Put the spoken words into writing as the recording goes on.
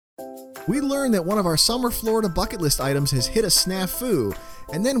We learn that one of our summer Florida bucket list items has hit a snafu,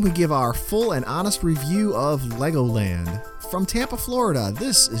 and then we give our full and honest review of Legoland. From Tampa, Florida,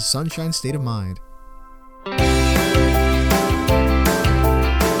 this is Sunshine State of Mind.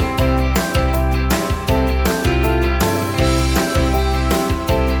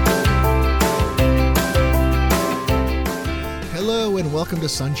 Hello and welcome to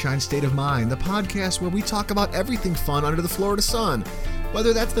Sunshine State of Mind, the podcast where we talk about everything fun under the Florida sun.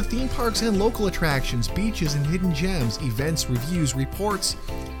 Whether that's the theme parks and local attractions, beaches and hidden gems, events, reviews, reports,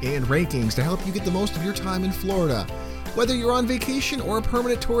 and rankings to help you get the most of your time in Florida. Whether you're on vacation or a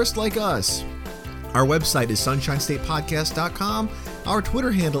permanent tourist like us. Our website is sunshinestatepodcast.com. Our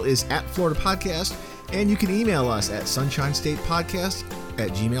Twitter handle is @FloridaPodcast. And you can email us at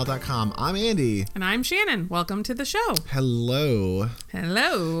sunshinestatepodcast@gmail.com. I'm Andy. And I'm Shannon. Welcome to the show. Hello.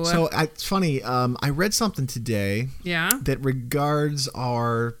 Hello. So it's funny. I read something today. Yeah? That regards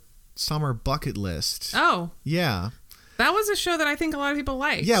our summer bucket list. Oh. Yeah. That was a show that I think a lot of people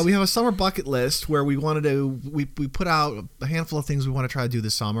liked. Yeah, we have a summer bucket list where we wanted to, we put out a handful of things we want to try to do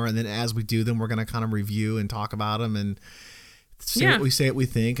this summer. And then as we do them, we're going to kind of review and talk about them and say what we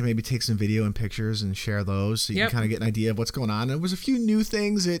think, and maybe take some video and pictures and share those so you can kind of get an idea of what's going on. And there was a few new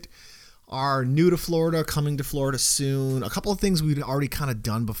things that are new to Florida, coming to Florida soon. A couple of things we'd already kind of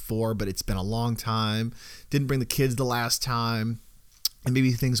done before, but it's been a long time. Didn't bring the kids the last time. And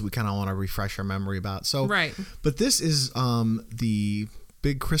maybe things we kind of want to refresh our memory about. So, right. But this is the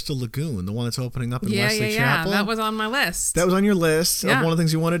big Crystal Lagoon, the one that's opening up in Wesley Chapel. That was on my list. That was on your list of one of the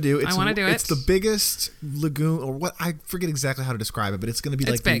things you want to do. I want to do it. It's the biggest lagoon, or what, I forget exactly how to describe it, but it's going to be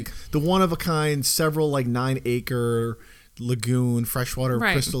like big. the one of a kind, several 9-acre lagoon, freshwater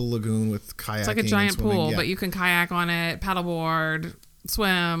crystal lagoon with kayaking. It's like a giant pool, but you can kayak on it, paddleboard,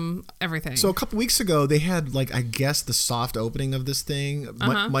 swim, everything. So a couple weeks ago, they had I guess the soft opening of this thing.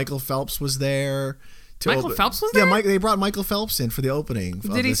 Michael Phelps was there. Michael Phelps was there? Yeah, they brought Michael Phelps in for the opening.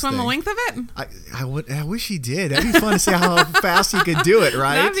 Did he swim the length of it? I wish he did. That'd be fun to see how fast he could do it,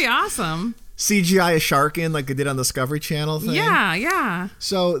 right? That'd be awesome. CGI a shark in like they did on the Discovery Channel thing. Yeah.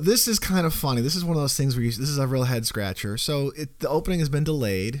 So this is kind of funny. This is one of those things where this is a real head scratcher. So the opening has been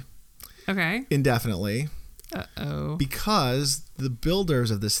delayed. Okay. Indefinitely. Uh-oh. Because the builders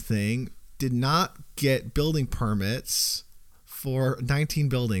of this thing did not get building permits for 19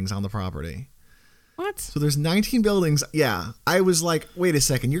 buildings on the property. What? So there's 19 buildings. Yeah. I was like, wait a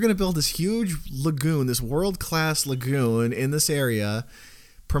second. You're going to build this huge lagoon, this world-class lagoon in this area,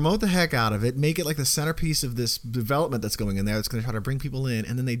 promote the heck out of it, make it like the centerpiece of this development that's going in there that's going to try to bring people in,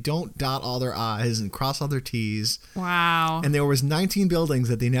 and then they don't dot all their I's and cross all their T's. Wow. And there was 19 buildings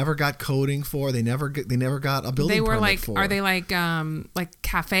that they never got coding for. They never got a building permit for. Are they like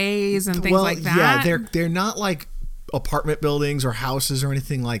cafes and things like that? Yeah, they're not like apartment buildings or houses or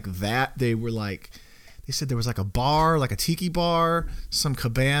anything like that. They were they said there was like a bar, like a tiki bar, some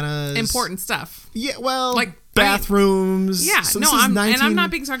cabanas. Important stuff. Yeah, well, bathrooms. So I'm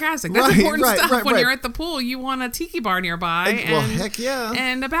not being sarcastic. That's important stuff. When you're at the pool, you want a tiki bar nearby. Heck yeah.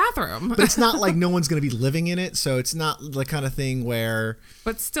 And a bathroom. But it's not like no one's going to be living in it, so it's not the kind of thing where...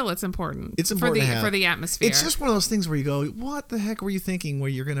 But still, it's important. It's important for the atmosphere. It's just one of those things where you go, what the heck were you thinking, where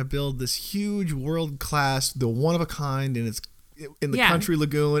you're going to build this huge world-class, the one-of-a-kind, and it's in the country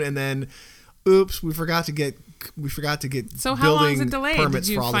lagoon, and then... Oops, we forgot to get So how long is it delayed? Permits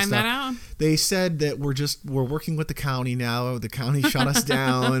Did you for all find this that stuff. out? They said that we're working with the county now. The county shut us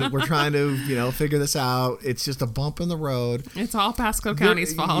down. We're trying to, figure this out. It's just a bump in the road. It's all Pasco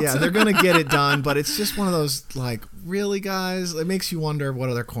County's fault. Yeah, they're going to get it done, but it's just one of those really, guys? It makes you wonder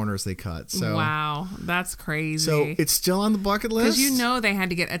what other corners they cut. So wow, that's crazy. So it's still on the bucket list? Because they had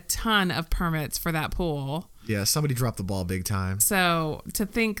to get a ton of permits for that pool. Yeah, somebody dropped the ball big time. So to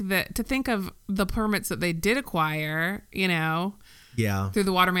think of the permits that they did acquire, through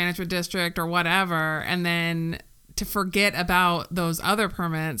the Water Management District or whatever, and then to forget about those other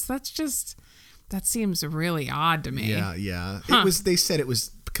permits, that seems really odd to me. Yeah. Huh. They said it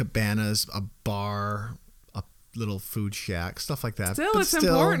was cabanas, a bar, a little food shack, stuff like that. It's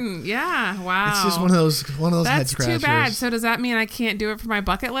important. Yeah. Wow. It's just one of those head scratchers. That's too bad. So does that mean I can't do it for my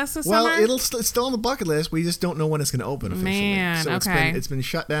bucket list this summer? Well, it's still on the bucket list. We just don't know when it's going to open officially. Man, so okay. It's been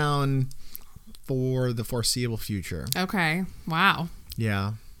shut down for the foreseeable future. Okay. Wow.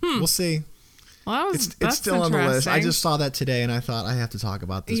 Yeah. We'll see. Well, it's still on the list. I just saw that today, and I thought I have to talk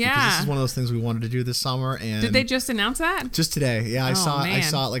about this because this is one of those things we wanted to do this summer. And did they just announce that? Just today? Yeah, I saw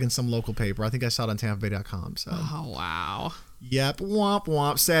it in some local paper. I think I saw it on TampaBay.com. So. Oh wow! Yep, womp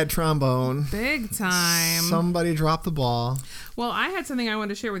womp, sad trombone. Big time. Somebody dropped the ball. Well, I had something I wanted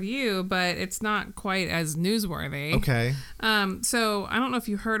to share with you, but it's not quite as newsworthy. Okay. So I don't know if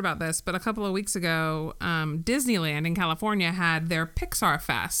you heard about this, but a couple of weeks ago, Disneyland in California had their Pixar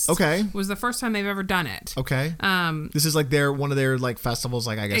Fest. Okay. It was the first time they've ever done it. Okay. This is like one of their like festivals,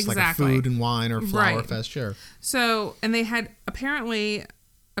 like I guess exactly. like a food and wine or flower fest, sure. So, and they had apparently,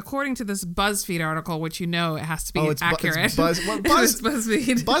 according to this BuzzFeed article, which it has to be accurate. It's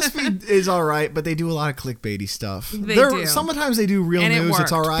BuzzFeed. BuzzFeed is all right, but they do a lot of clickbaity stuff. They do. Sometimes they do real and news. It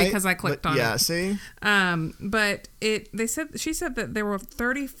it's all right because I clicked on it. Yeah, see. But she said that there were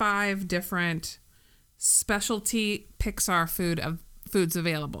 35 different specialty Pixar foods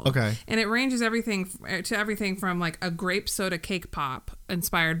available. Okay. And it ranges everything from like a grape soda cake pop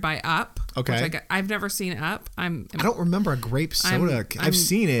inspired by Up. Okay. Which I've never seen Up. I don't remember a grape soda. I've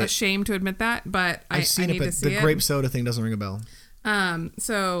seen it. Ashamed to admit that, but I've seen it, but the grape soda thing doesn't ring a bell.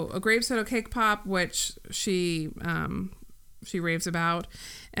 So a grape soda cake pop, which she raves about,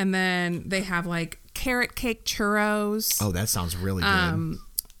 and then they have like carrot cake churros. Oh, that sounds really good.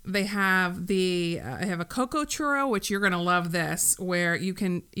 They have I have a cocoa churro, which you're gonna love this, where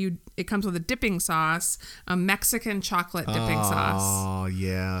it comes with a dipping sauce, a Mexican chocolate dipping sauce. Oh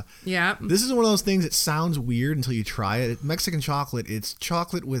yeah. Yeah. This is one of those things that sounds weird until you try it. Mexican chocolate, it's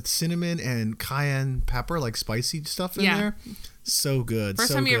chocolate with cinnamon and cayenne pepper, like spicy stuff in there. So good.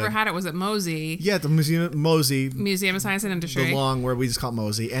 First time you ever had it was at Mosey. Yeah, at the Museum of Science and Industry. The long where we just call it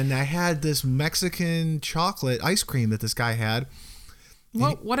Mosey. And I had this Mexican chocolate ice cream that this guy had.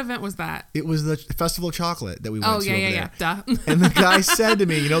 What event was that? It was the Festival of Chocolate that we went to. Oh, yeah. Duh. And the guy said to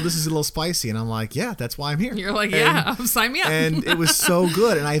me, this is a little spicy. And I'm like, yeah, that's why I'm here. You're like, sign me up. And it was so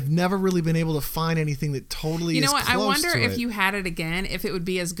good. And I've never really been able to find anything that totally is close to it. I wonder if you had it again, if it would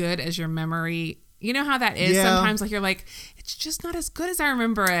be as good as your memory. You know how that is sometimes, like you're like, it's just not as good as I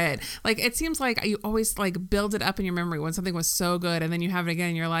remember it. Like it seems like you always like build it up in your memory when something was so good, and then you have it again,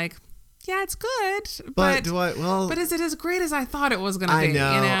 and you're like, yeah, it's good, but is it as great as I thought it was going to be?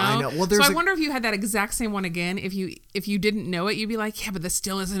 I know. Well, so I wonder if you had that exact same one again. If you didn't know it, you'd be like, yeah, but this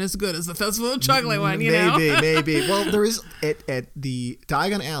still isn't as good as the Festival of Chocolate one. Maybe. Well, there is at the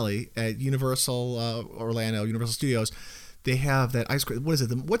Diagon Alley at Universal Orlando, Universal Studios. They have that ice cream. What is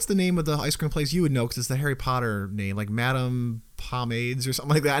it? What's the name of the ice cream place? You would know because it's the Harry Potter name, like Madame Pomades or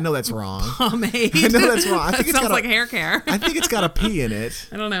something like that. I know that's wrong. Pomade. I know that's wrong. I think it sounds like hair care. I think it's got a P in it.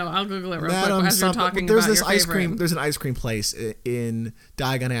 I don't know. I'll Google it real quick as you're talking about your ice favorite. cream. There's an ice cream place in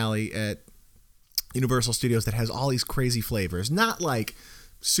Diagon Alley at Universal Studios that has all these crazy flavors. Not like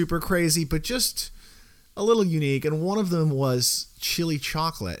super crazy, but just a little unique. And one of them was chili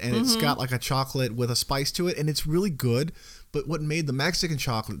chocolate, and it's got like a chocolate with a spice to it, and it's really good. But what made the Mexican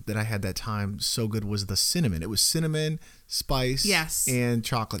chocolate that I had that time so good was the cinnamon. It was cinnamon, spice, and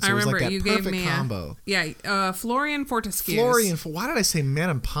chocolate. So it was like that perfect combo. Florian Fortescue's. Why did I say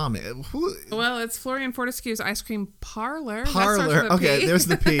Madame Pomade? Well, it's Florian Fortescue's Ice Cream Parlor. Okay, there's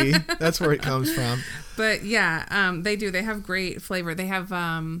the P. That's where it comes from. But they do. They have great flavor. They have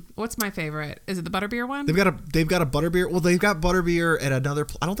what's my favorite? Is it the butterbeer one? They've got a butterbeer. Well, they've got butterbeer at another.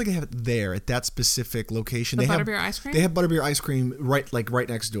 I don't think they have it there at that specific location. They butterbeer ice cream. They have butterbeer ice cream right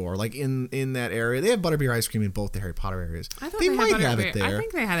next door, like in that area. They have butterbeer ice cream in both the Harry Potter areas. I thought they might have it there. I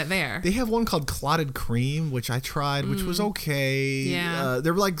think they had it there. They have one called Clotted Cream, which I tried, which was okay. Yeah,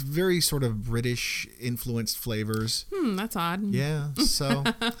 they're like very sort of British influenced flavors. That's odd. Yeah, so.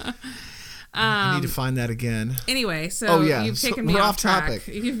 I need to find that again. Anyway, so you've taken me off track. Topic.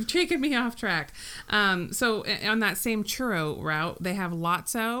 You've taken me off track. So on that same churro route, they have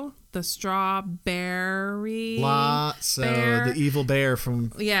Lotso, the strawberry. The evil bear from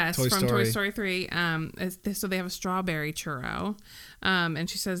Toy Story. Toy Story 3. So they have a strawberry churro, and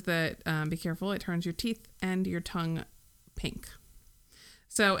she says that be careful, it turns your teeth and your tongue pink.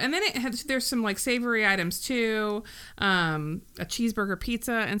 So, and then there's some like savory items too. A cheeseburger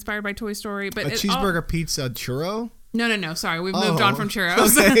pizza inspired by Toy Story, but a cheeseburger pizza churro. No. Sorry, we've moved on from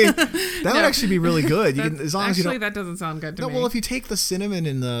churros. Okay. That would actually be really good. That doesn't sound good to me. Well, if you take the cinnamon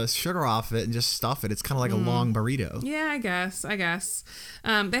and the sugar off it and just stuff it, it's kind of like a long burrito. Yeah, I guess.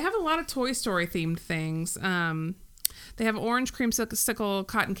 They have a lot of Toy Story themed things. They have orange creamsicle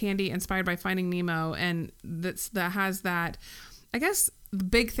cotton candy inspired by Finding Nemo, and that has that. I guess the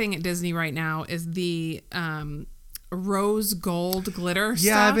big thing at Disney right now is the rose gold glitter stuff.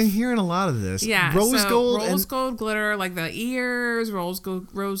 Yeah, I've been hearing a lot of this. Yeah, rose gold glitter, like the ears. Rose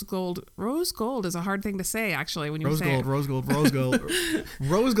gold is a hard thing to say, actually, when you say it.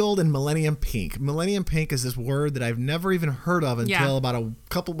 Rose gold and millennium pink. Millennium pink is this word that I've never even heard of until about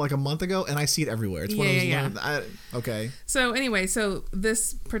a month ago, and I see it everywhere. It's one of those. Okay. So anyway,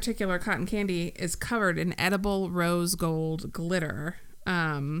 this particular cotton candy is covered in edible rose gold glitter,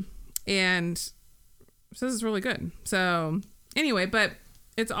 and so this is really good. So anyway, but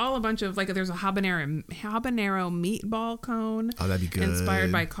it's all a bunch of, like, there's a habanero meatball cone. Oh, that'd be good.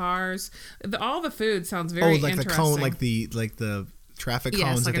 Inspired by cars. All the food sounds very interesting. The cone, like the traffic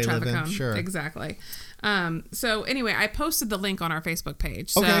cones that they live in. Sure. Exactly. So anyway, I posted the link on our Facebook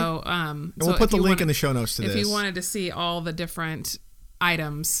page. Okay. So, and we'll put the link in the show notes to this. If you wanted to see all the different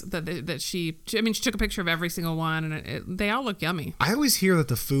items that she took a picture of every single one, and they all look yummy. I always hear that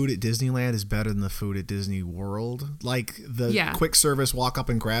the food at Disneyland is better than the food at Disney World. Like the quick service walk up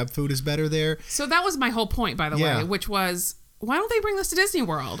and grab food is better there. So that was my whole point, by the way, which was, why don't they bring this to Disney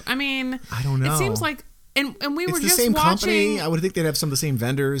World? I mean, I don't know. It seems like And we were just watching. Company. I would think they'd have some of the same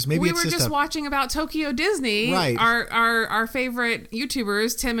vendors. Maybe we were just watching about Tokyo Disney. Right. Our favorite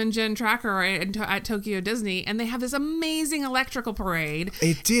YouTubers, Tim and Jen Tracker, at Tokyo Disney, and they have this amazing electrical parade.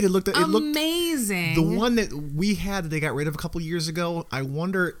 It did. It looked amazing. The one that we had that they got rid of a couple years ago. I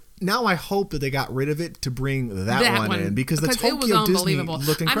wonder. Now I hope that they got rid of it to bring that one in because the Tokyo Disney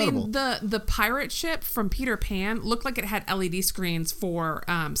looked incredible. I mean, the pirate ship from Peter Pan looked like it had LED screens for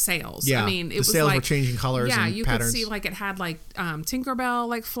sails. Yeah, I mean, the sails were changing colors and patterns. Yeah, you could see like it had like Tinkerbell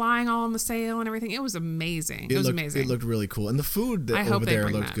like flying all on the sail and everything. It was amazing. It was amazing. It looked really cool, and the food over there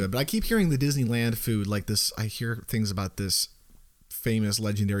looked good. But I keep hearing the Disneyland food like this. I hear things about this famous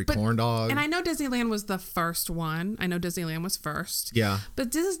legendary corn dog. And I know Disneyland was the first one. I know Disneyland was first. Yeah.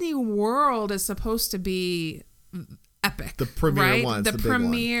 But Disney World is supposed to be epic. The premier one. The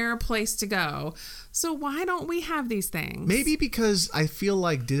premier place to go. So why don't we have these things? Maybe because I feel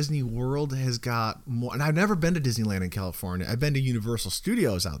like Disney World has got more. And I've never been to Disneyland in California. I've been to Universal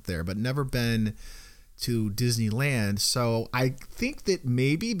Studios out there, but never been to Disneyland. So I think that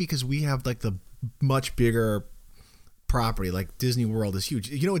maybe because we have like the much bigger property, like Disney World is huge.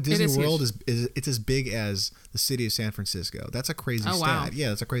 You know what Disney World is it's as big as the city of San Francisco. That's a crazy stat. Wow. Yeah,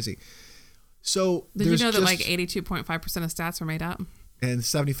 that's a crazy. So did you know that like 82.5% of stats were made up? And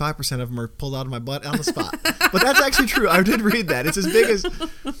 75% of them are pulled out of my butt on the spot. But that's actually true. I did read that. It's as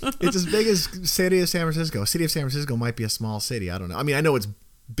big as city of San Francisco. City of San Francisco might be a small city. I don't know. I mean, I know it's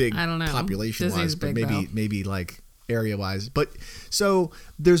big population wise, but maybe like area wise. But so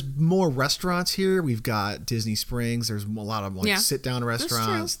there's more restaurants here. We've got Disney Springs. There's a lot of like sit down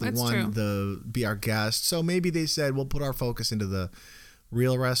restaurants. That's true. The Be Our Guest. So maybe they said we'll put our focus into the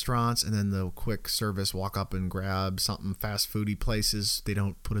real restaurants, and then the quick service walk up and grab something fast foody places they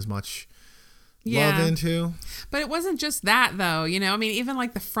don't put as much love into. But it wasn't just that though. You know, I mean, even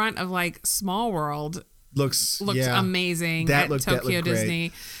like the front of like Small World looks amazing at Tokyo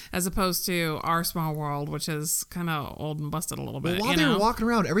Disney, as opposed to our Small World, which is kind of old and busted a little bit. While they were walking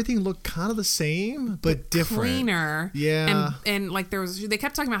around, everything looked kind of the same but different, cleaner. Yeah, and like they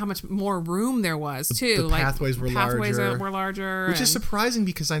kept talking about how much more room there was too. The pathways were larger, which is surprising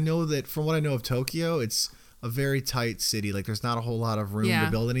because I know that from what I know of Tokyo, it's a very tight city. Like there's not a whole lot of room to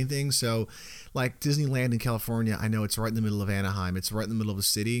build anything. So, like Disneyland in California, I know it's right in the middle of Anaheim. It's right in the middle of the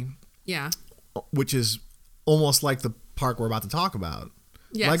city. Yeah. Which is almost like the park we're about to talk about,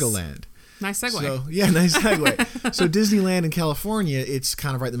 Legoland. Nice segue. So, nice segue. So Disneyland in California, it's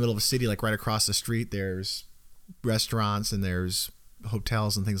kind of right in the middle of a city, like right across the street. There's restaurants and there's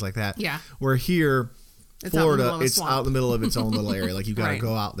hotels and things like that. Yeah. Where here, Florida, it's out in the middle of its own little area. Like you got to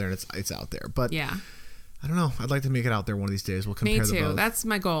go out there and it's out there. But yeah. I don't know. I'd like to make it out there one of these days. We'll compare the both. That's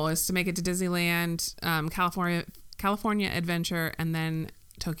my goal, is to make it to Disneyland, California Adventure, and then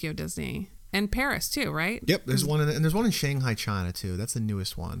Tokyo Disney. And Paris too, right? Yep, there's one in Shanghai, China too. That's the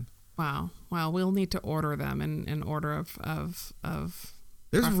newest one. Wow. Well, we'll need to order them in order of There's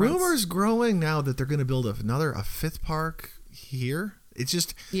preference. rumors growing now that they're going to build a fifth park here. It's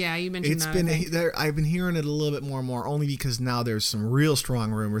just you mentioned I've been hearing it a little bit more and more, only because now there's some real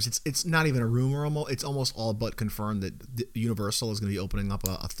strong rumors. It's not even a rumor, it's almost all but confirmed that Universal is going to be opening up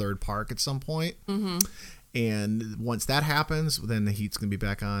a third park at some point. Mm-hmm. And once that happens, then the heat's going to be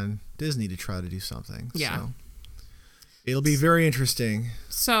back on Disney to try to do something. Yeah. So it'll be very interesting.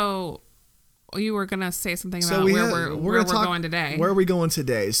 So you were gonna say something about where we're going today. Where are we going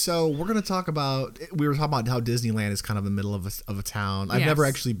today? So we're gonna talk about. We were talking about how Disneyland is kind of in the middle of a town. I've never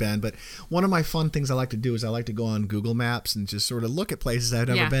actually been, but one of my fun things I like to do is I like to go on Google Maps and just sort of look at places I've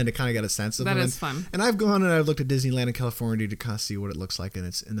never been to kind of get a sense of them. That is fun. And I've gone and I've looked at Disneyland in California to kind of see what it looks like, and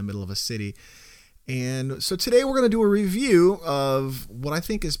it's in the middle of a city. And so today we're going to do a review of what I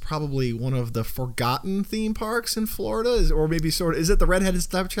think is probably one of the forgotten theme parks in Florida, or maybe is it the Redheaded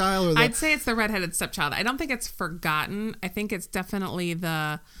Stepchild? I'd say it's the Redheaded Stepchild. I don't think it's forgotten. I think it's definitely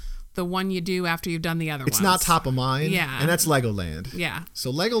the one you do after you've done the other ones. It's not top of mind. Yeah. And that's Legoland. Yeah.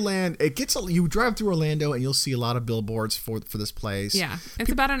 So Legoland, you drive through Orlando and you'll see a lot of billboards for this place. Yeah.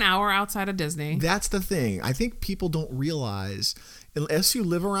 It's about an hour outside of Disney. That's the thing. I think people don't realize, unless you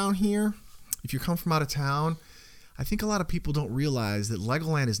live around here, if you come from out of town, I think a lot of people don't realize that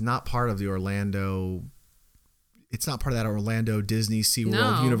Legoland is not part of the Orlando. It's not part of that Orlando Disney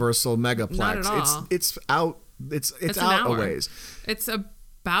SeaWorld Universal Megaplex. Not at all. It's out. It's out a ways. It's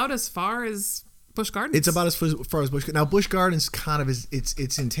about as far as Busch Gardens. It's about as far as Busch. Now Busch Gardens kind of is.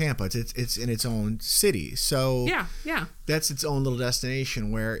 It's in Tampa. It's in its own city. So yeah. That's its own little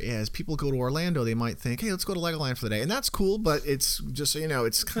destination. Whereas people go to Orlando, they might think, hey, let's go to Legoland for the day, and that's cool. But it's just so you know,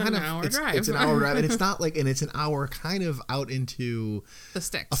 it's kind of an hour drive. It's an hour drive, and it's not like, and it's an hour kind of out into the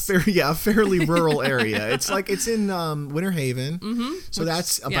sticks. A fairly rural area. It's like it's in Winter Haven. Mm-hmm. So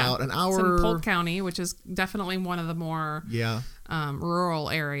that's about an hour. It's in Polk County, which is definitely one of the more rural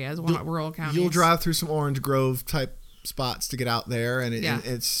areas, rural counties. You'll drive through some Orange Grove type spots to get out there, and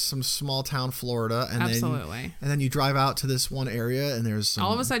it's some small town Florida, and then you drive out to this one area, and there's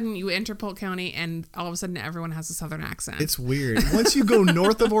all of a sudden you enter Polk County, and all of a sudden everyone has a southern accent. It's weird. Once you go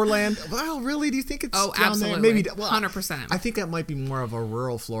north of Orlando, well, really, do you think it's down absolutely there? Maybe 100%. I think that might be more of a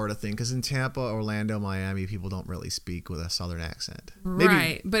rural Florida thing, because in Tampa, Orlando, Miami, people don't really speak with a southern accent.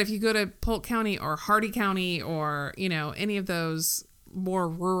 Right, but if you go to Polk County or Hardy County or any of those more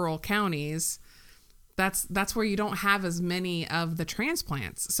rural counties, that's where you don't have as many of the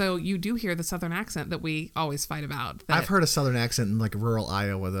transplants. So you do hear the southern accent that we always fight about. I've heard a southern accent in like rural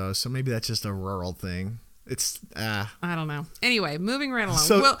Iowa though, so maybe that's just a rural thing. It's I don't know. Anyway, moving right along.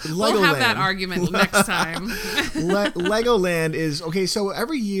 So we'll have that argument next time. Legoland is okay. So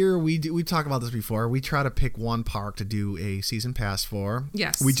every year we talked about this before. We try to pick one park to do a season pass for.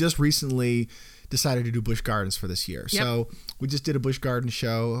 Yes. We just recently decided to do Busch Gardens for this year. Yep. So we just did a Busch Gardens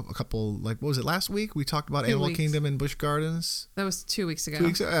show a couple, what was it, last week? We talked about Animal Kingdom and Busch Gardens. That was 2 weeks ago. 2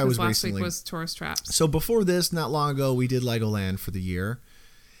 weeks ago? It was last recently. Week was Tourist Traps. So before this, not long ago, we did Legoland for the year.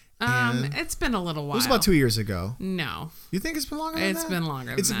 It's been a little while. It was about 2 years ago. No. You think it's been longer than that? It's been longer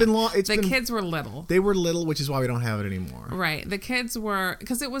than that. It's been long. The kids were little. They were little, which is why we don't have it anymore. Right. The kids were,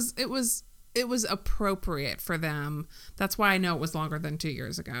 because it was appropriate for them. That's why I know it was longer than 2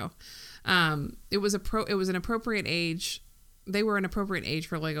 years ago. It was an appropriate age. They were an appropriate age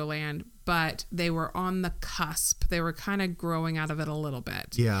for Legoland, but they were on the cusp. They were kind of growing out of it a little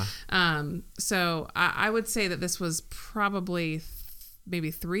bit. Yeah. So I would say that this was probably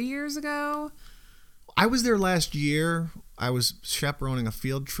maybe 3 years ago. I was there last year. I was chaperoning a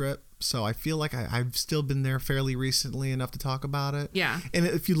field trip. So I feel like I've still been there fairly recently enough to talk about it. Yeah. And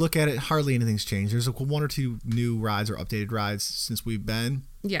if you look at it, hardly anything's changed. There's one or two new rides or updated rides since we've been.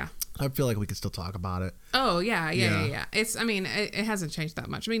 Yeah. I feel like we could still talk about it. Oh yeah. It's, I mean, it hasn't changed that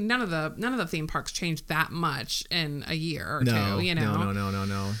much. I mean, none of the theme parks changed that much in a year or two.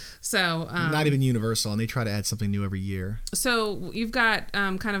 No. So not even Universal, and they try to add something new every year. So you've got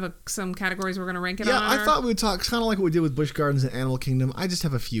kind of some categories we're going to rank it on. Yeah, I thought we would talk kind of like what we did with Busch Gardens and Animal Kingdom. I just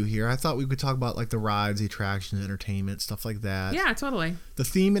have a few here. I thought we could talk about like the rides, the attractions, entertainment, stuff like that. Yeah, totally. The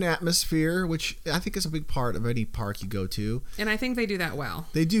theme and atmosphere, which I think is a big part of any park you go to. And I think they do that well.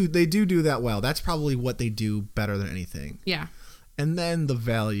 They do that well. That's probably what they do better than anything. Yeah. And then the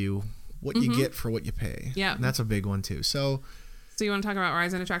value, what you get for what you pay. Yeah. And that's a big one too. So you want to talk about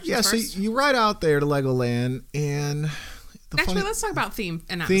rides and attractions first? Yeah, so you ride out there to Legoland, and let's talk about theme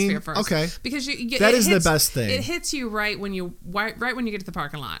and atmosphere first. Okay. Because you get that is the best thing. It hits you right when you get to the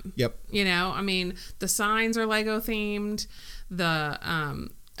parking lot. Yep. I mean, the signs are Lego themed. The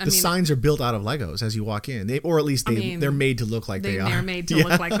signs are built out of Legos as you walk in. Or at least they're made to look like they are. They're made to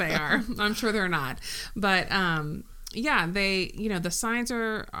look like they are. I'm sure they're not. But yeah, they, the signs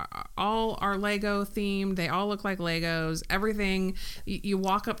are Lego themed. They all look like Legos. Everything, you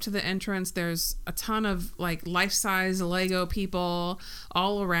walk up to the entrance, there's a ton of like life-size Lego people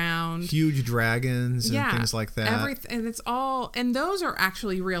all around. Huge dragons and things like that. And those are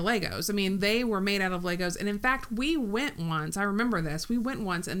actually real Legos. I mean, they were made out of Legos. And in fact, we went once, I remember this,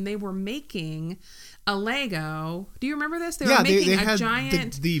 and they were making a Lego. Do you remember this? They were making a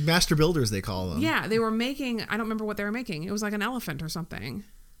giant... The master builders, they call them. Yeah, they were making... I don't remember what they were making. It was like an elephant or something.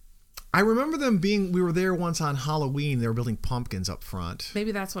 I remember them being... We were there once on Halloween. They were building pumpkins up front.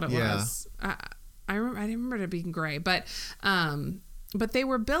 Maybe that's what it was. I remember it being gray. But they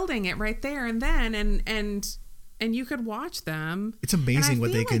were building it right there and then, and you could watch them. It's amazing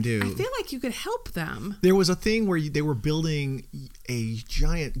what they can do. I feel like you could help them. There was a thing where they were building a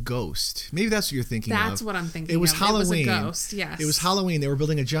giant ghost. Maybe that's what you're thinking of. That's what I'm thinking of. It was Halloween. It was a ghost, yes. It was Halloween. They were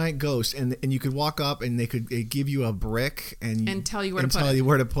building a giant ghost, and you could walk up, and they'd give you a brick and tell you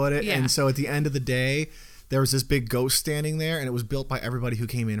where to put it. Yeah. And so at the end of the day, there was this big ghost standing there, and it was built by everybody who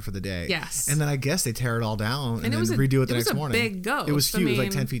came in for the day. Yes. And then I guess they tear it all down and then redo it the next morning. It was a big ghost. It was huge. It was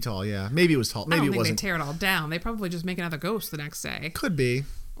like 10 feet tall, yeah. Maybe it was tall. Maybe it wasn't. I don't think they tear it all down. They probably just make another ghost the next day. Could be.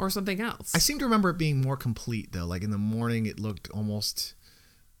 Or something else. I seem to remember it being more complete, though. Like in the morning, it looked almost...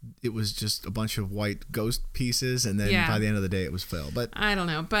 It was just a bunch of white ghost pieces, and then by the end of the day, it was filled. But I don't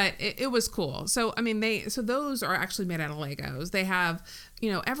know, but it was cool. So I mean, those are actually made out of Legos. They have,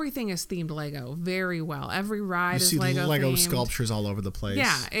 everything is themed Lego very well. Every ride is Lego. You see Lego themed. Sculptures all over the place.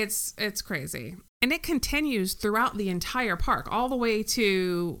 Yeah, it's crazy, and it continues throughout the entire park, all the way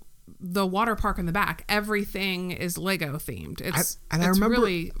to the water park in the back. Everything is Lego themed. I remember,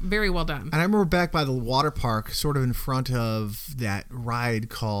 really very well done. And I remember back by the water park, sort of in front of that ride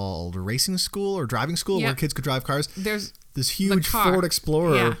called Racing School or Driving School, where kids could drive cars. There's this huge Ford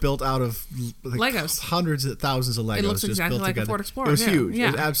Explorer built out of Legos, hundreds of thousands of Legos. It looks exactly like a Ford Explorer. It was huge. Yeah.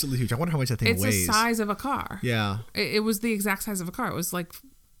 It was absolutely huge. I wonder how much that thing weighs. It's the size of a car. Yeah, it was the exact size of a car. It was like.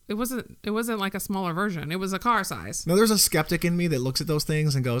 It wasn't like a smaller version. It was a car size. No, there's a skeptic in me that looks at those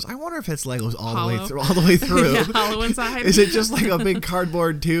things and goes, "I wonder if it's Legos all the way through. Yeah, hollow inside. Is it just like a big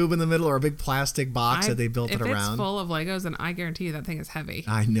cardboard tube in the middle or a big plastic box that they built it around? If it's full of Legos, then I guarantee you that thing is heavy.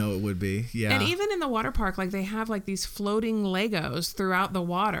 I know it would be. Yeah. And even in the water park, like they have like these floating Legos throughout the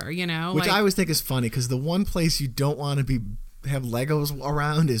water. Which I always think is funny because the one place you don't want to have Legos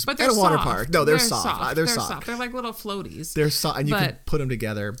around is at a water park. No, they're soft. They're soft. They're like little floaties. They're soft, and you can put them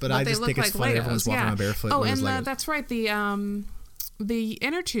together. But I just think it's funny. Legos. Everyone's walking around barefoot. Oh, and that's right. The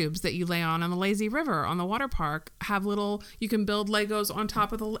inner tubes that you lay on the lazy river on the water park have you can build Legos on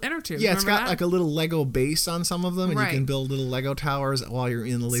top of the inner tubes. Yeah, it's got like a little Lego base on some of them, and you can build little Lego towers while you're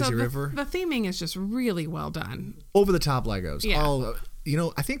in the lazy river. The theming is just really well done. Over the top Legos. Yeah.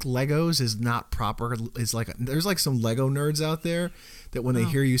 I think Legos is not proper. It's like there's like some Lego nerds out there that when they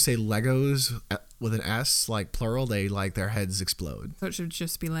hear you say Legos with an S, like plural, their heads explode. So it should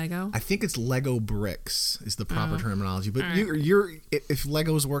just be Lego? I think it's Lego bricks is the proper terminology. But if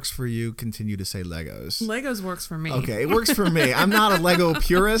Legos works for you, continue to say Legos. Legos works for me. Okay, it works for me. I'm not a Lego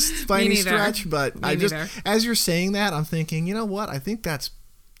purist by any stretch, but as you're saying that, I'm thinking, you know what? I think that's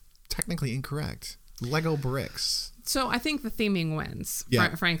technically incorrect. Lego bricks. So I think the theming wins,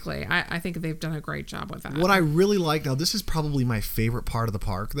 frankly. I think they've done a great job with that. What I really like, now this is probably my favorite part of the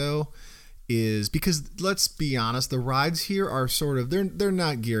park though, is because let's be honest, the rides here are sort of, they're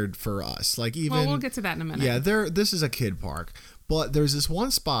not geared for us. Like even, we'll get to that in a minute. Yeah, this is a kid park. But there's this one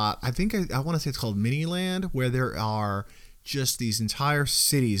spot, I think I want to say it's called Miniland, where there are just these entire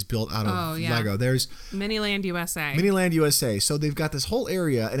cities built out of Lego. There's Miniland USA. Miniland USA. So they've got this whole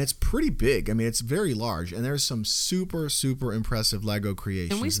area, and it's pretty big. I mean, it's very large, and there's some super, super impressive Lego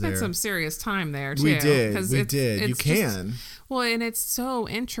creations. And we spent some serious time there too. We did. You can. Well, and it's so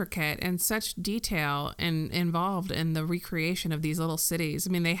intricate and such detail and involved in the recreation of these little cities.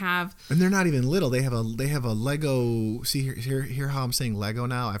 I mean, they have, and they're not even little. They have a Lego. See here how I'm saying Lego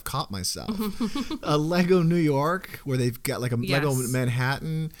now. I've caught myself. A Lego New York, where they've got like a Lego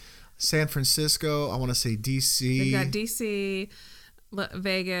Manhattan, San Francisco. I want to say DC. They've got DC.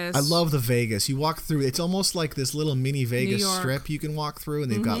 Vegas. I love the Vegas. You walk through, it's almost like this little mini Vegas strip you can walk through, and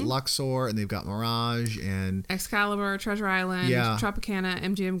they've got Luxor, and they've got Mirage, and Excalibur, Treasure Island, Tropicana,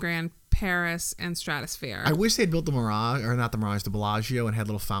 MGM Grand, Paris, and Stratosphere. I wish they'd built the Mirage, or not the Mirage, the Bellagio, and had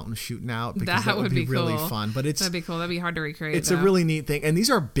little fountains shooting out, because that would be really fun. But that'd be cool. That'd be hard to recreate. It's a really neat thing, and these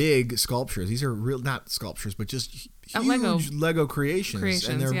are big sculptures. These are not sculptures, but just huge Lego creations,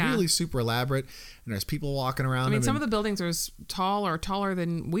 and they're really super elaborate. And there's people walking around. I mean, some of the buildings are as tall or taller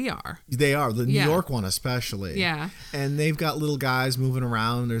than we are. They are. The New York one especially. Yeah. And they've got little guys moving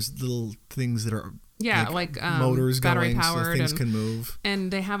around. There's little things that are Yeah, like motors battery going, powered, so things can move.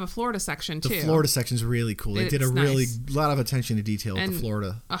 And they have a Florida section too. The Florida section is really cool. They did a lot of attention to detail with the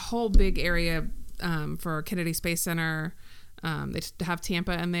Florida. A whole big area for Kennedy Space Center. They have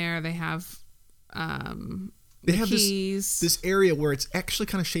Tampa in there. They have this area where it's actually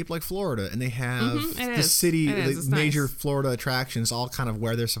kind of shaped like Florida, and they have the city, the major Florida attractions all kind of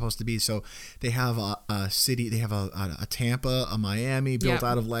where they're supposed to be. So they have a city, they have a Tampa, a Miami built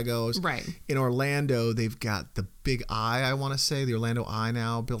out of Legos. Right. In Orlando, they've got the Big Eye, I want to say, the Orlando Eye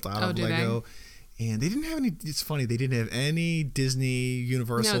now built out of Lego. And they didn't have any. It's funny, they didn't have any Disney,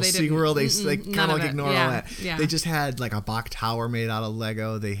 Universal, SeaWorld. They kind of ignored all that. Yeah. They just had like a Bach Tower made out of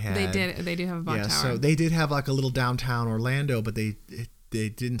Lego. They do have a Bach Tower. So they did have like a little downtown Orlando, but they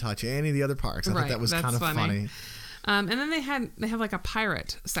didn't touch any of the other parks. I thought that was kind of funny. And then they have like a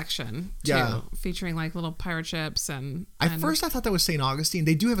pirate section too, featuring like little pirate ships and. At first, I thought that was St. Augustine.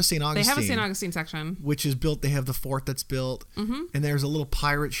 They do have a St. Augustine. They have a St. Augustine section, which is built. They have the fort that's built, and there's a little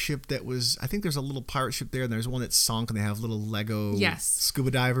pirate ship that was. I think there's a little pirate ship there, and there's one that's sunk, and they have little Lego scuba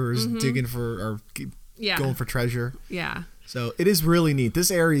divers digging going for treasure. Yeah. So it is really neat.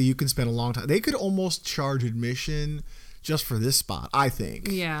 This area you can spend a long time. They could almost charge admission just for this spot, I think.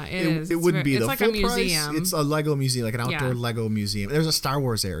 Yeah, it is. It wouldn't be the like full a museum. Price. It's a Lego museum, like an outdoor Lego museum. There's a Star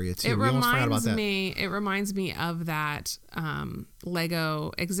Wars area too. We almost forgot about that. It reminds me of that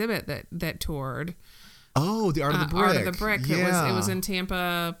Lego exhibit that toured. Oh, the Art of the Brick. Art of the Brick. Yeah. It was in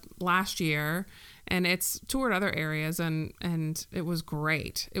Tampa last year. And it's toured other areas, and it was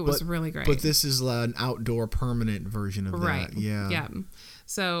great. It was really great. But this is an outdoor permanent version of that. Yeah. Yeah.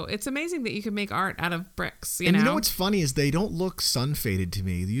 So it's amazing that you can make art out of bricks. You know what's funny is they don't look sun faded to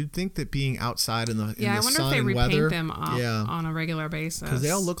me. You'd think that being outside in the sun and weather. I wonder if they repaint them on a regular basis. Because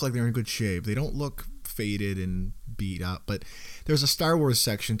they all look like they're in good shape. They don't look faded and beat up. But there's a Star Wars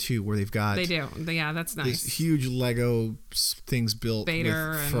section too where they've got. They do. Yeah, that's nice. These huge Lego things built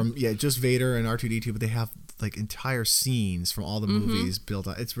just Vader and R2-D2, but they have like entire scenes from all the movies built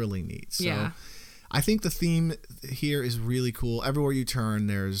out. It's really neat. So I think the theme here is really cool. Everywhere you turn,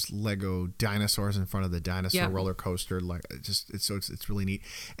 there's Lego dinosaurs in front of the dinosaur roller coaster. Like it's really neat.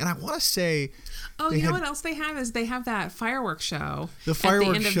 And I want to say, what else they have is they have that fireworks show. The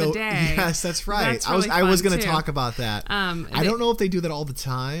fireworks at the end show. Of the day. Yes, that's right. That's really I was going to talk about that. I don't know if they do that all the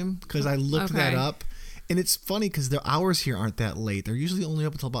time because I looked that up. And it's funny because the hours here aren't that late. They're usually only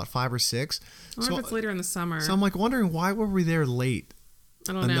up until about 5 or 6. I wonder if it's later in the summer. So I'm like wondering why were we there late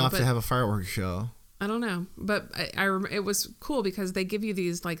enough to have a fireworks show? I don't know, but it was cool because they give you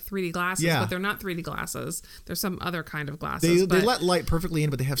these like 3D glasses, but they're not 3D glasses. They're some other kind of glasses. They let light perfectly in,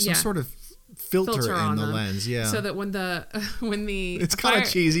 but they have some sort of filter in the lens, so that when the it's kind of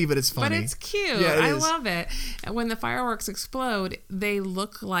cheesy, but it's funny. But it's cute. Yeah, I love it. When the fireworks explode, they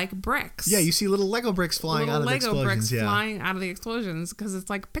look like bricks. Yeah, you see little Lego bricks flying out of the explosions. Lego bricks flying out of the explosions because it's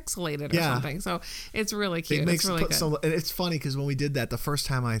like pixelated or something. So it's really cute. It's really good. And it's funny because when we did that the first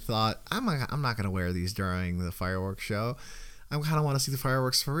time, I thought I'm not going to wear these during the fireworks show. I kind of want to see the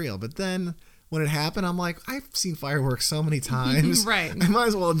fireworks for real, but then. When it happened, I'm like, I've seen fireworks so many times. Right. I might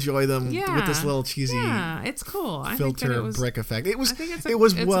as well enjoy them with this little cheesy it's cool. filter brick effect. It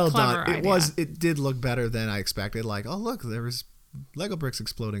was well done. It did look better than I expected. Like, oh look, there was Lego bricks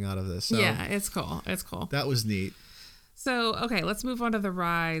exploding out of this. So yeah, it's cool. It's cool. That was neat. So okay, let's move on to the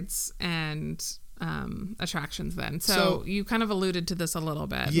rides and attractions then. So you kind of alluded to this a little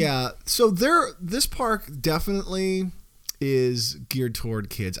bit. Yeah. So this park definitely is geared toward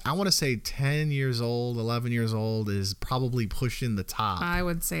kids. I want to say 10 years old, 11 years old is probably pushing the top. I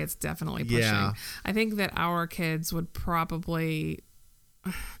would say it's definitely pushing. Yeah. I think that our kids would probably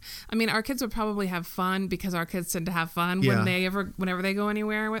our kids would probably have fun because our kids tend to have fun whenever they go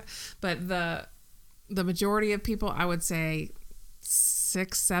anywhere but the majority of people, I would say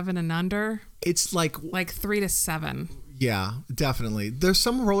 6, 7 and under. It's like 3 to 7. Yeah, definitely. There's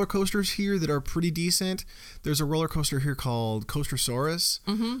some roller coasters here that are pretty decent. There's a roller coaster here called Coastersaurus,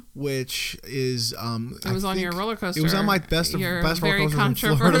 which is it was on your roller coaster. It was on my best roller coaster in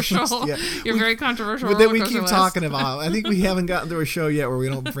Florida. You're very controversial. But then we keep talking about. I think we haven't gotten to a show yet where we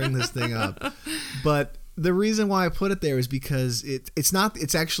don't bring this thing up. But the reason why I put it there is because it's not.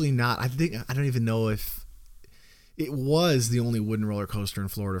 It's actually not. I don't even know if. It was the only wooden roller coaster in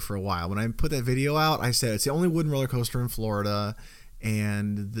Florida for a while. When I put that video out, I said it's the only wooden roller coaster in Florida,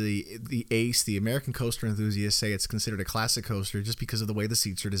 and the ACE, the American Coaster Enthusiasts, say it's considered a classic coaster just because of the way the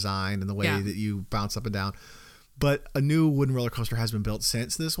seats are designed and the way that you bounce up and down. But a new wooden roller coaster has been built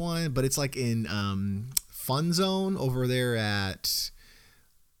since this one, but it's like in Fun Zone over there at...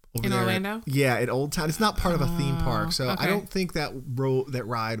 Orlando? At Old Town. It's not part of a theme park, so I don't think that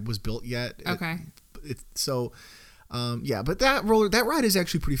ride was built yet. Okay. But that ride is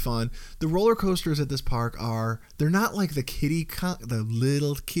actually pretty fun. The roller coasters at this park they're not like the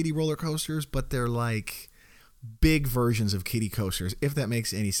little kiddie roller coasters, but they're like big versions of kiddie coasters, if that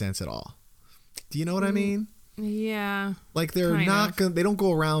makes any sense at all. Do you know what I mean? Yeah. Like they don't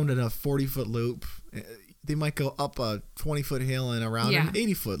go around in a 40-foot loop. They might go up a 20-foot hill and around an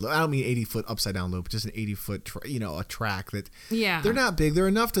 80-foot. I don't mean 80-foot upside down loop, just an 80-foot, a track that. Yeah. They're not big. They're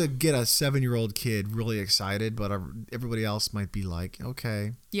enough to get a 7-year-old kid really excited, but everybody else might be like,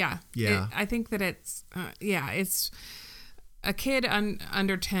 okay. Yeah. Yeah. I think that it's a kid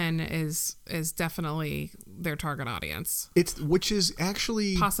under 10 is definitely their target audience. Which is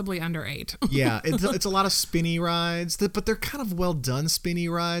actually possibly under 8. Yeah, it's a lot of spinny rides, but they're kind of well done spinny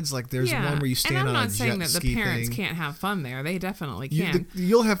rides. Like there's one where you stand on a jet ski thing. I'm not saying that the parents can't have fun there. They definitely can.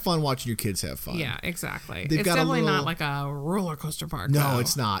 You'll have fun watching your kids have fun. Yeah, exactly. It's definitely not like a roller coaster park. No,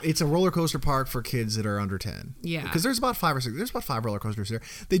 it's not. It's a roller coaster park for kids that are under 10. Yeah, because there's about 5 or 6. There's about 5 roller coasters there.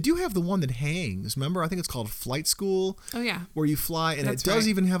 They do have the one that hangs. Remember, I think it's called Flight School. Oh yeah. Where you fly, and it does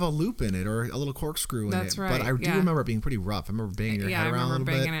even have a loop in it or a little corkscrew in it. That's right. But I do remember it being pretty rough. I remember banging your head around a little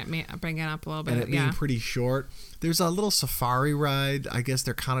bit. I remember banging up a little bit. And it being pretty short. There's a little safari ride. I guess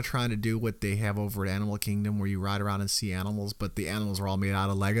they're kind of trying to do what they have over at Animal Kingdom, where you ride around and see animals, but the animals are all made out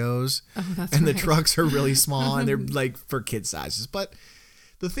of Legos. Oh, that's and the trucks are really small, and they're like for kid sizes. But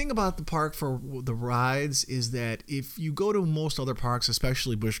the thing about the park for the rides is that if you go to most other parks,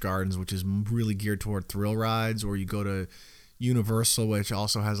 especially Busch Gardens, which is really geared toward thrill rides, or you go to Universal, which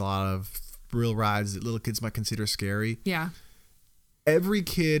also has a lot of thrill rides that little kids might consider scary. Yeah. Every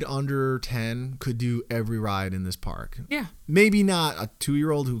kid under 10 could do every ride in this park. Yeah. Maybe not a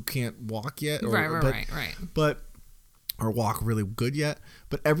 2-year-old who can't walk yet. Right. Or walk really good yet.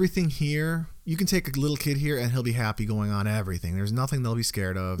 But everything here, you can take a little kid here and he'll be happy going on everything. There's nothing they'll be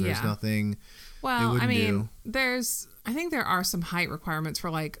scared of. There's nothing they wouldn't do. I think there are some height requirements for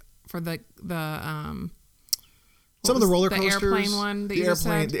the some of the roller coasters, the airplane one that you just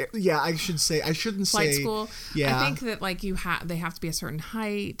said. I shouldn't Flight say School. Yeah, I think that they have to be a certain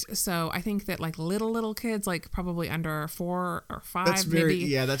height. So I think that little kids, probably under 4 or 5,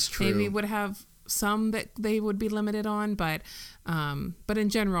 that's true. Maybe would have some that they would be limited on, but in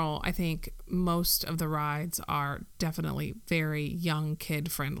general, I think most of the rides are definitely very young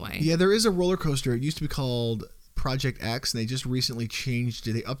kid friendly. Yeah, there is a roller coaster. It used to be called Project X, and they just recently changed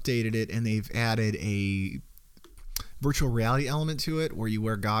it. They updated it, and they've added a virtual reality element to it where you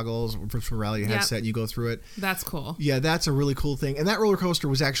wear goggles, virtual reality headset, and you go through it. That's cool. Yeah, that's a really cool thing. And that roller coaster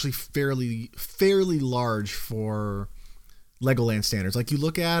was actually fairly large for Legoland standards. Like you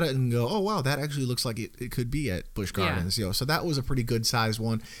look at it and go, oh wow, that actually looks like it could be at Busch Gardens. Yeah. So that was a pretty good sized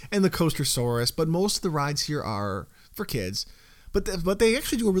one. And the Coastersaurus, but most of the rides here are for kids. But they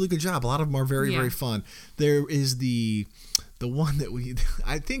actually do a really good job. A lot of them are very, very fun. There is the one that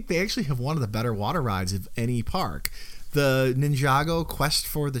I think they actually have one of the better water rides of any park. The Ninjago Quest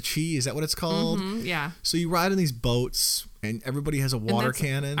for the Chi, is that what it's called? Mm-hmm, yeah. So you ride in these boats, and everybody has a water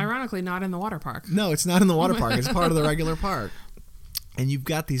cannon. Ironically, not in the water park. No, it's not in the water park. It's part of the regular park. And you've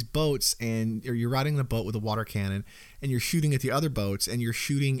got these boats, and you're riding the boat with a water cannon, and you're shooting at the other boats, and you're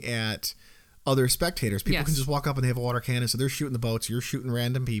shooting at other spectators. People can just walk up and they have a water cannon, so they're shooting the boats. You're shooting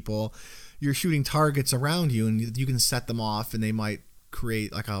random people. You're shooting targets around you, and you can set them off, and they might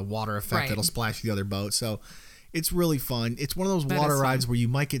create like a water effect that'll splash the other boat. So it's really fun. It's one of those water rides where you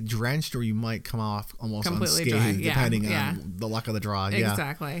might get drenched or you might come off almost completely unscathed, depending on the luck of the draw.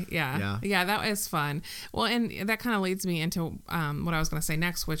 Exactly. Yeah, that is fun. Well, and that kind of leads me into what I was going to say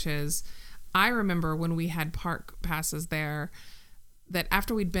next, which is I remember when we had park passes there that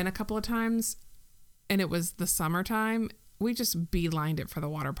after we'd been a couple of times and it was the summertime, we just beelined it for the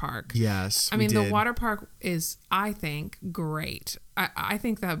water park. Yes, I mean, the water park is, I think, great. I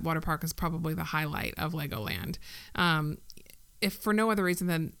think that water park is probably the highlight of Legoland. If for no other reason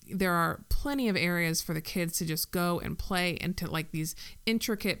than there are plenty of areas for the kids to just go and play into like these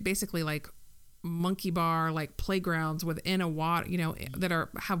intricate, basically like monkey bar like playgrounds within a water, that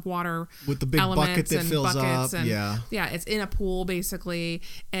have water with the big bucket that fills up. And, it's in a pool basically,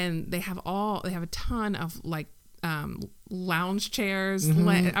 and they have a ton of like lounge chairs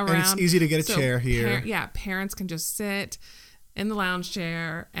around. And it's easy to get a chair here. Parents can just sit in the lounge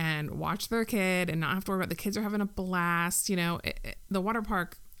chair and watch their kid and not have to worry about the kids are having a blast. The water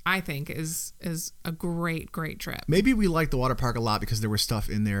park, I think, is a great trip. Maybe we like the water park a lot because there was stuff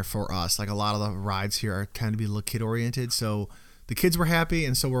in there for us. Like a lot of the rides here tend to be a little kid oriented, so the kids were happy,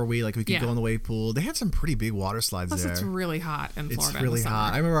 and so were we. Like, we could go in the wave pool. They had some pretty big water slides Plus, there. it's really hot in Florida. It's really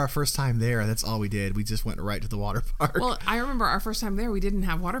hot. I remember our first time there. That's all we did. We just went right to the water park. Well, I remember our first time there, we didn't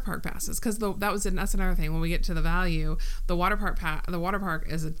have water park passes because that's another thing. When we get to the Value, the water park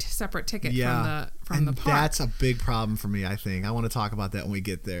is a separate ticket from the park. That's a big problem for me. I think I want to talk about that when we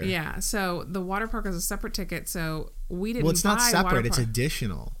get there. Yeah. So the water park is a separate ticket. So we didn't. Well, it's not separate. It's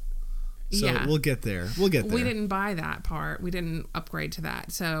additional. So we'll get there. We didn't buy that part. We didn't upgrade to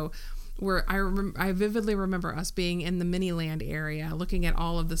that. So I vividly remember us being in the Miniland area, looking at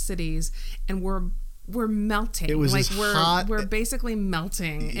all of the cities, and we're melting. It was hot. We're basically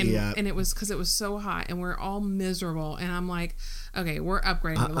melting, and it was because it was so hot, and we're all miserable. And I'm like, okay, we're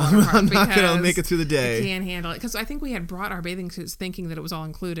upgrading the water park. I'm not gonna make it through the day. We can't handle it because I think we had brought our bathing suits thinking that it was all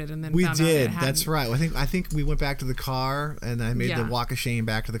included, and then we found did. Out That's right. I think we went back to the car, and I made the walk of shame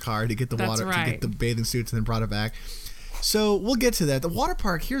back to the car to get the water, to get the bathing suits, and then brought it back. So we'll get to that. The water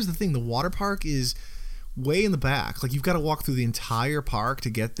park. Here's the thing: the water park is way in the back. Like, you've got to walk through the entire park to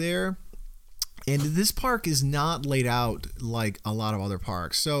get there. And this park is not laid out like a lot of other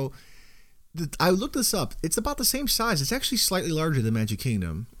parks. So I looked this up. It's about the same size. It's actually slightly larger than Magic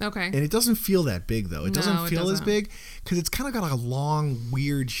Kingdom. Okay. And it doesn't feel that big, though. It doesn't feel as big because it's kind of got like a long,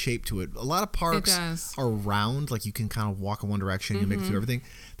 weird shape to it. A lot of parks are round. Like, you can kind of walk in one direction and make it through everything.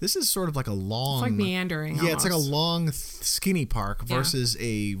 This is sort of like a long... It's like meandering almost. It's like a long, skinny park versus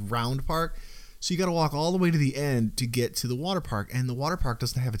a round park. So you got to walk all the way to the end to get to the water park, and the water park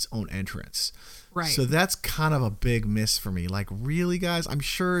doesn't have its own entrance. Right. So that's kind of a big miss for me. Like, really, guys? I'm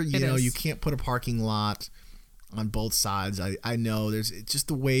sure, you can't put a parking lot on both sides. I know it's just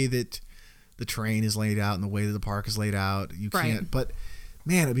the way that the train is laid out and the way that the park is laid out. You can't. But,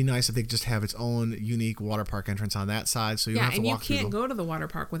 man, it'd be nice if they just have its own unique water park entrance on that side, so you don't have to walk through. Yeah, and you can't go to the water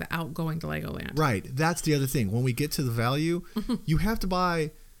park without going to Legoland. Right. That's the other thing. When we get to the Value, you have to buy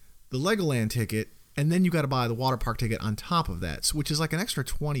the Legoland ticket, and then you got to buy the water park ticket on top of that, which is like an extra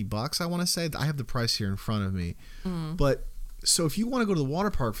 $20, I want to say. I have the price here in front of me. But so if you want to go to the water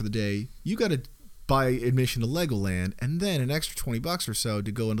park for the day, you got to buy admission to Legoland and then an extra $20 or so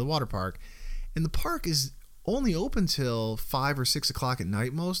to go into the water park. And the park is only open till 5 or 6 o'clock at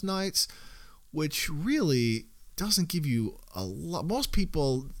night most nights, which really doesn't give you a lot. Most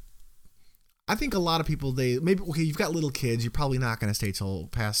people... I think a lot of people, you've got little kids, you're probably not going to stay till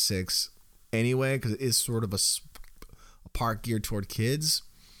past 6 anyway, because it is sort of a park geared toward kids.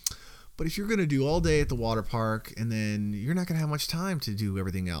 But if you're going to do all day at the water park, and then you're not going to have much time to do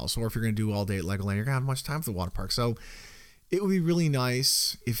everything else, or if you're going to do all day at Legoland, you're going to have much time for the water park. So it would be really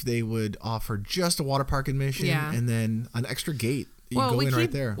nice if they would offer just a water park admission and then an extra gate.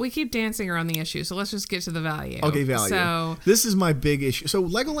 We keep dancing around the issue, so let's just get to the Value. Okay, Value. So this is my big issue. So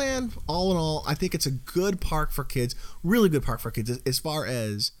Legoland, all in all, I think it's a good park for kids, really good park for kids, as far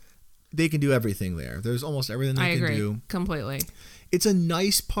as they can do everything there. There's almost everything they can do. Completely. It's a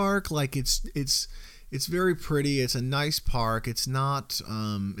nice park. Like, it's very pretty. It's a nice park. It's not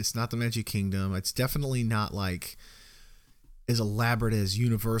the Magic Kingdom. It's definitely not like as elaborate as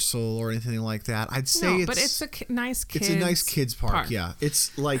Universal or anything like that. I'd say but it's a nice kids. It's a nice kids park. Yeah,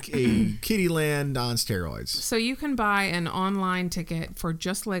 it's like a kiddie land on steroids. So you can buy an online ticket for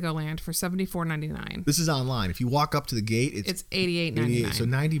just Legoland for $74.99. This is online. If you walk up to the gate, it's $88.99. So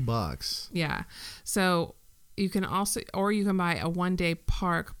 $90. Yeah. So you can buy a 1-day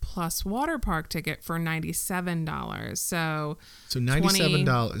park plus water park ticket for $97. So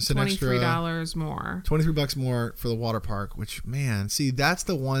 $97. It's an extra $23 more. $23 more for the water park, which, man, see, that's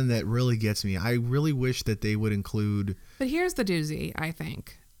the one that really gets me. I really wish that they would include. But here's the doozy, I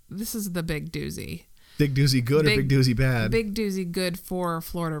think. This is the big doozy. Big doozy good or big doozy bad? Big doozy good for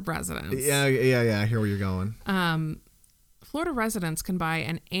Florida residents. Yeah. I hear where you're going. Florida residents can buy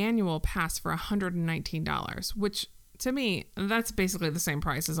an annual pass for $119, which to me, that's basically the same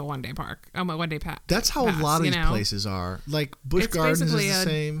price as a 1-day park. A 1-day pass. That's how a lot of these places are. Like Busch Gardens is the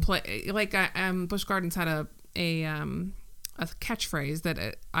same. Busch Gardens had a catchphrase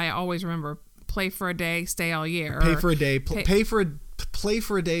that I always remember: "Play for a day, stay all year." Pay for a day, play for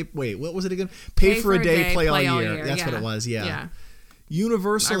a day. Wait, what was it again? Pay for a day, play all year. That's what it was. Yeah.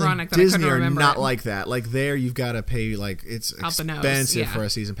 Universal and Disney are not like that. Like, there, you've got to pay, like, it's expensive for a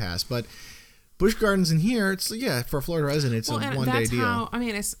season pass. But Busch Gardens in here, it's for a Florida resident, it's a 1-day deal.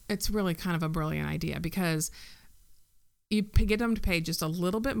 It's really kind of a brilliant idea, because you get them to pay just a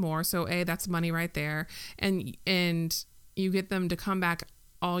little bit more. So that's money right there, and you get them to come back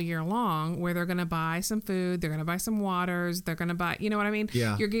all year long, where they're going to buy some food, they're going to buy some waters, they're going to buy, you know what I mean?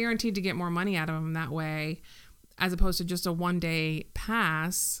 Yeah. You're guaranteed to get more money out of them that way. as opposed to just a 1-day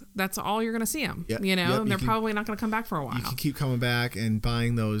pass, that's all you're going to see them, and they're probably not going to come back for a while. You can keep coming back and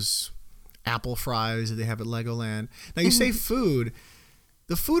buying those apple fries that they have at Legoland. Now, you say food.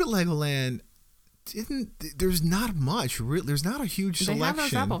 The food at Legoland, there's not much. There's not a huge selection. They have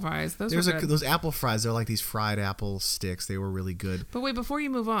those apple fries. Those apple fries, they're like these fried apple sticks. They were really good. But wait, before you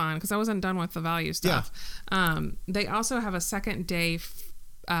move on, because I wasn't done with the value stuff, they also have a second day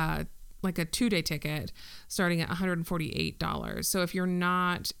like a 2-day ticket starting at $148. So if you're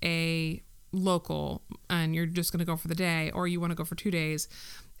not a local and you're just going to go for the day, or you want to go for 2 days,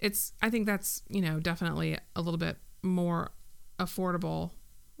 I think that's, definitely a little bit more affordable.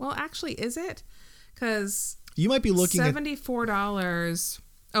 Well, actually, is it? Because you might be looking $74.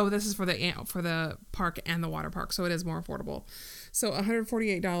 Oh, this is for the park and the water park, so it is more affordable. So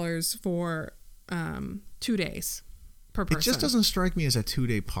 $148 for 2 days. Per person. It just doesn't strike me as a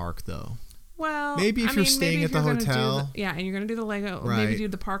 2-day park, though. Well, maybe if you're staying at the hotel. And you're going to do the Lego, right. Maybe do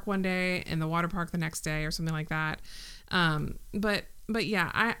the park one day and the water park the next day or something like that. But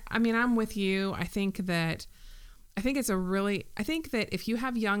yeah, I'm with you. I think that if you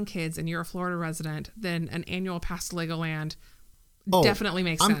have young kids and you're a Florida resident, then an annual pass to Legoland definitely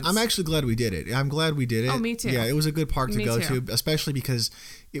makes sense. I'm actually glad we did it. I'm glad we did it. Oh, me too. Yeah, it was a good park to go to, especially because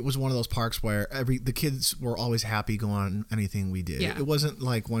it was one of those parks where the kids were always happy going on anything we did. Yeah. It wasn't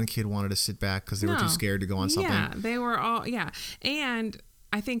like one kid wanted to sit back because they were too scared to go on something. Yeah, they were all, And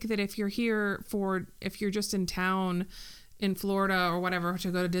I think that if you're just in town in Florida or whatever to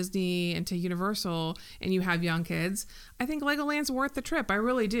go to Disney and to Universal and you have young kids, I think Legoland's worth the trip. I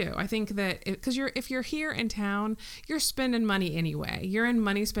really do. I think that because if you're here in town, you're spending money anyway. You're in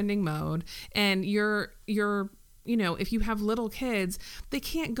money spending mode, and you're if you have little kids, they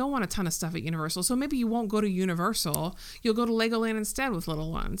can't go on a ton of stuff at Universal. So maybe you won't go to Universal. You'll go to Legoland instead with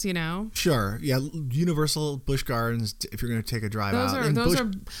little ones, Sure. Yeah. Universal, Busch Gardens, if you're going to take a drive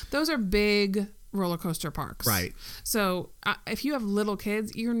those are big roller coaster parks. Right. So if you have little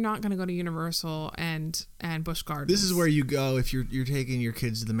kids, you're not going to go to Universal and Busch Gardens. This is where you go if you're taking your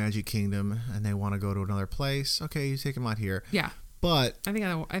kids to the Magic Kingdom and they want to go to another place. Okay, you take them out here. Yeah. But I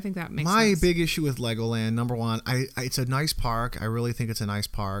think that makes my sense. big issue with Legoland, number one, it's a nice park. I really think it's a nice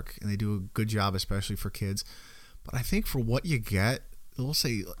park, and they do a good job, especially for kids. But I think for what you get, we'll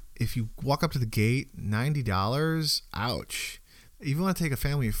say if you walk up to the gate, $90. Ouch. If you want to take a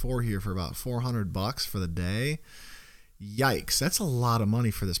family of 4 here for about $400 for the day, yikes, that's a lot of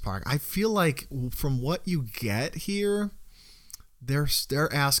money for this park. I feel like from what you get here, they're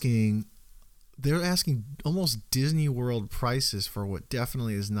asking almost Disney World prices for what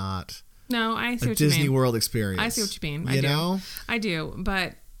definitely is not a Disney World experience. I see what you mean. I do,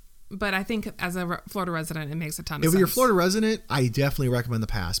 but I think as a Florida resident, it makes a ton of sense. If you're a Florida resident, I definitely recommend the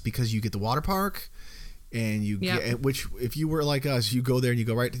pass because you get the water park. And which if you were like us, you go there and you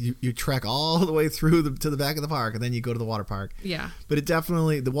go right, you trek all the way through to the back of the park, and then you go to the water park. Yeah. But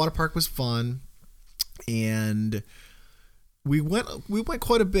the water park was fun, and we went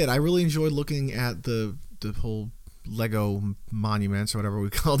quite a bit. I really enjoyed looking at the whole Lego monuments or whatever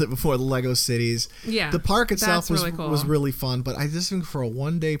we called it before, the Lego cities. Yeah. The park itself was really fun, but I just think for a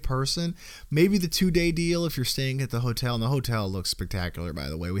 1-day person, maybe the 2-day deal if you're staying at the hotel, and the hotel looks spectacular, by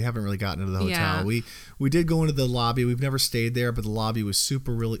the way. We haven't really gotten into the hotel. Yeah. We did go into the lobby. We've never stayed there, but the lobby was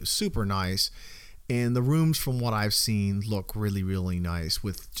really super nice. And the rooms, from what I've seen, look really, really nice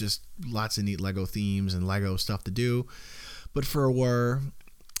with just lots of neat Lego themes and Lego stuff to do. But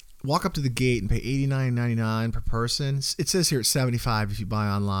walk up to the gate and pay $89.99 per person. It says here it's $75 if you buy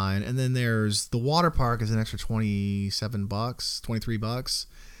online, and then there's the water park is an extra $23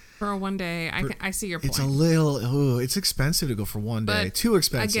 for a 1 day. I see your point. It's it's expensive to go for 1 day. But too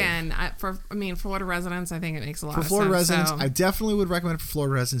expensive. Again, Florida residents, I think it makes a lot of sense. For Florida residents, I definitely would recommend it for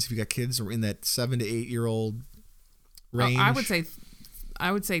Florida residents if you got kids in that 7 to 8 year old range. I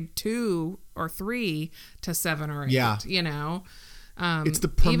would say 2 or 3 to 7 or 8. Yeah. It's the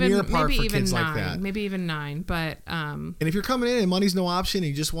premier park for kids 9, like that. Maybe even 9, but and if you're coming in and money's no option and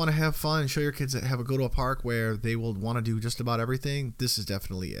you just want to have fun and show your kids that go to a park where they will want to do just about everything, this is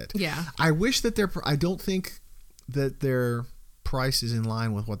definitely it. Yeah. I wish that I don't think that their price is in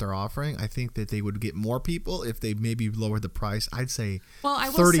line with what they're offering. I think that they would get more people if they maybe lowered the price. I'd say I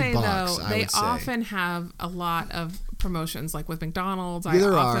will say though, they often have a lot of promotions, like with McDonald's. I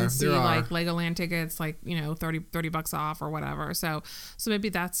often see like Legoland tickets, like $30 off or whatever. So maybe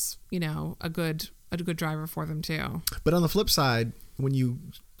that's a good driver for them too. But on the flip side, when you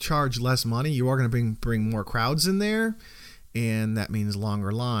charge less money, you are going to bring more crowds in there. and that means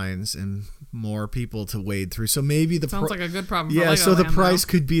longer lines and more people to wade through. So maybe sounds like a good problem. Yeah, so the price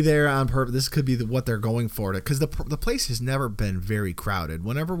could be there on purpose. This could be what they're going for, because the place has never been very crowded.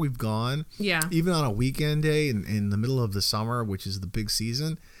 Whenever we've gone, even on a weekend day in the middle of the summer, which is the big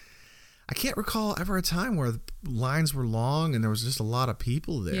season, I can't recall ever a time where the lines were long and there was just a lot of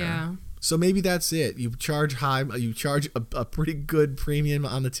people there. Yeah. So maybe that's it. You charge a pretty good premium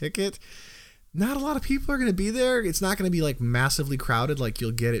on the ticket. Not a lot of people are going to be there. It's not going to be like massively crowded like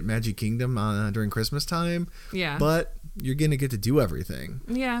you'll get at Magic Kingdom during Christmas time. Yeah. But you're going to get to do everything.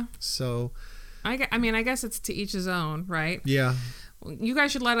 Yeah. So. I guess it's to each his own, right? Yeah. You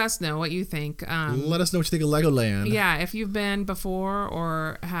guys should let us know what you think. Let us know what you think of Legoland. Yeah. If you've been before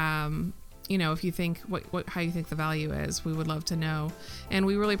or if you think how you think the value is, we would love to know. And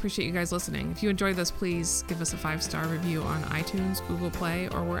we really appreciate you guys listening. If you enjoyed this, please give us a 5-star review on iTunes, Google Play,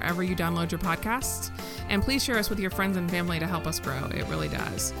 or wherever you download your podcasts. And please share us with your friends and family to help us grow. It really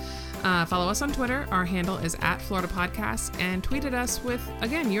does. Follow us on Twitter. Our handle is @FloridaPodcast, and tweet at us with,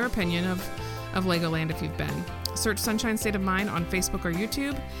 again, your opinion of Legoland if you've been. Search Sunshine State of Mind on Facebook or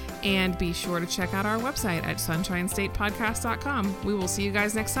YouTube, and be sure to check out our website at sunshinestatepodcast.com. We will see you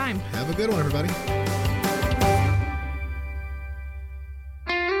guys next time. Have a good one, everybody.